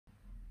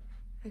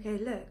Okay,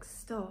 look,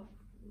 stop.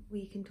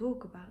 We can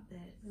talk about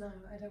this. No,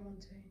 I don't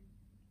want to.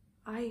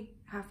 I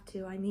have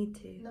to, I need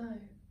to. No.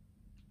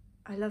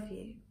 I love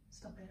you.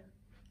 Stop it.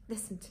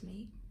 Listen to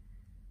me.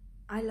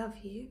 I love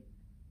you.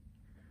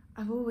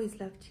 I've always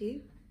loved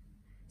you.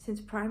 Since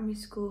primary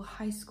school,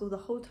 high school, the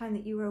whole time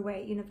that you were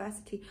away at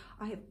university,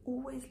 I have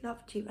always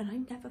loved you and I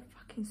never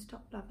fucking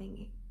stopped loving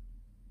you.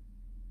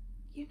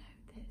 You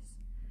know this.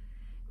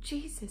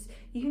 Jesus,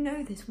 you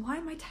know this. Why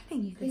am I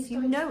telling you this?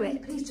 You know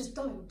it. Please just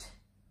don't.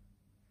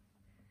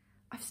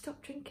 I've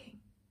stopped drinking.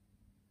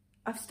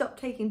 I've stopped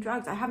taking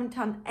drugs. I haven't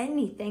done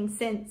anything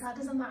since. That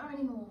doesn't matter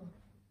anymore.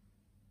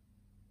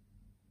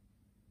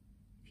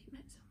 Have you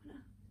met someone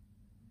else?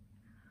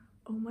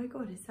 Oh my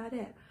God, is that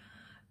it?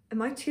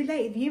 Am I too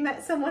late? Have you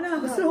met someone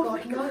else? No, oh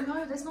God,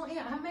 no, that's not it.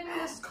 I haven't met anyone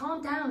else.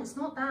 Calm down. It's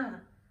not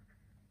that.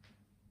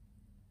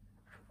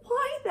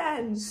 Why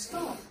then?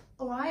 Stop.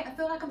 All right? I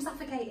feel like I'm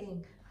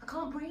suffocating. I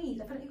can't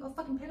breathe. I feel like you've got a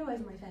fucking pillow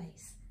over my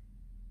face.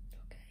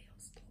 Okay, I'll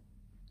stop.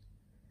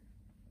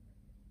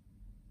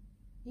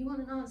 You want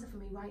an answer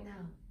from me right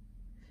now.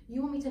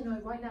 You want me to know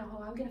right now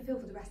how I'm going to feel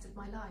for the rest of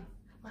my life.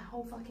 My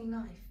whole fucking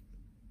life.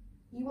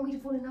 You want me to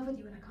fall in love with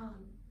you and I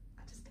can't.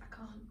 I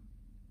can't.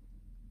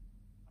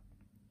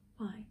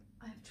 Why?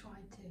 I have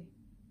tried to.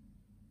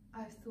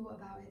 I've thought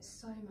about it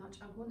so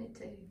much. I wanted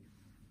to.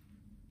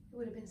 It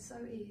would have been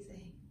so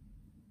easy.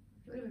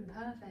 It would have been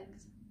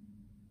perfect.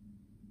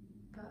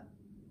 But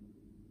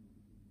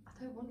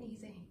I don't want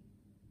easy.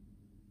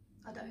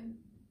 I don't.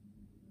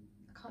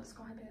 I can't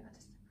describe it.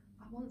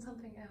 I want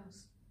something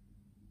else.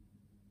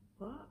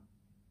 What?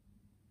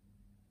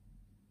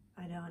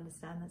 I don't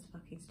understand. That's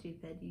fucking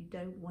stupid. You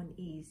don't want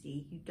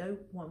easy. You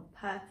don't want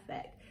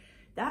perfect.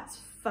 That's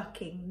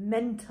fucking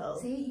mental.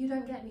 See, you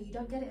don't get me. You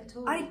don't get it at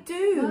all. I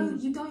do. No,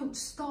 you don't.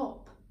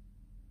 Stop.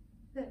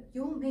 Look,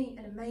 you'll meet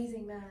an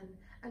amazing man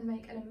and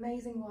make an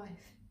amazing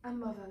wife and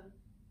mother.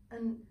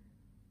 And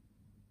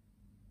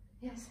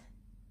yes,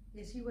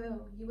 you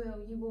will.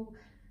 You will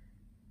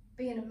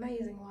be an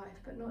amazing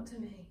wife, but not to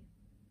me.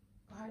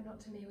 All right,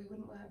 not to me. We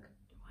wouldn't work.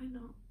 Why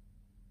not?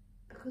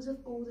 Because of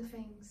all the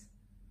things.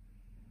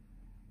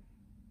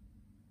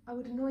 I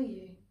would annoy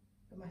you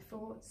with my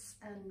thoughts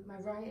and my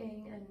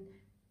writing, and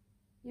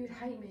you would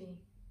hate me.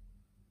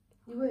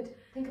 You would.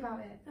 Think about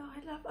it. No,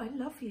 I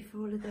love you for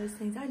all of those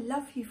things. I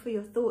love you for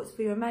your thoughts,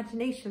 for your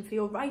imagination, for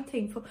your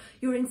writing, for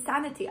your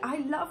insanity. I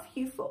love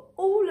you for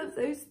all of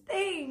those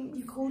things.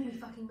 You called me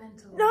fucking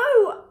mental.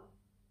 No!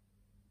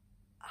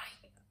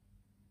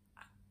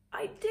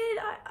 I did.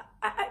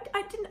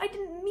 I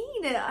didn't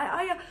mean it.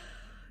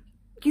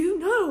 You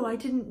know I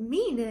didn't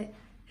mean it.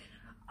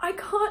 I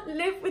can't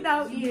live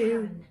without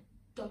you. Can.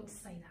 Don't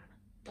say that.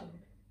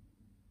 Don't.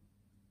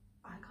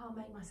 I can't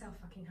make myself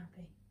fucking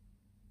happy.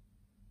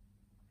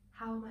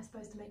 How am I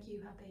supposed to make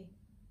you happy?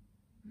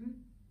 Hmm?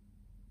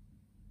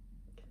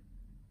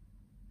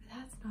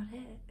 That's not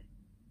it.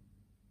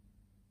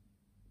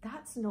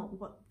 That's not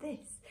what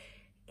this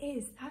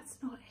is. That's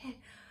not it.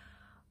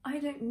 I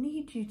don't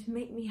need you to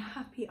make me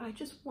happy. I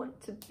just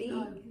want to be.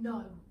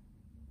 No.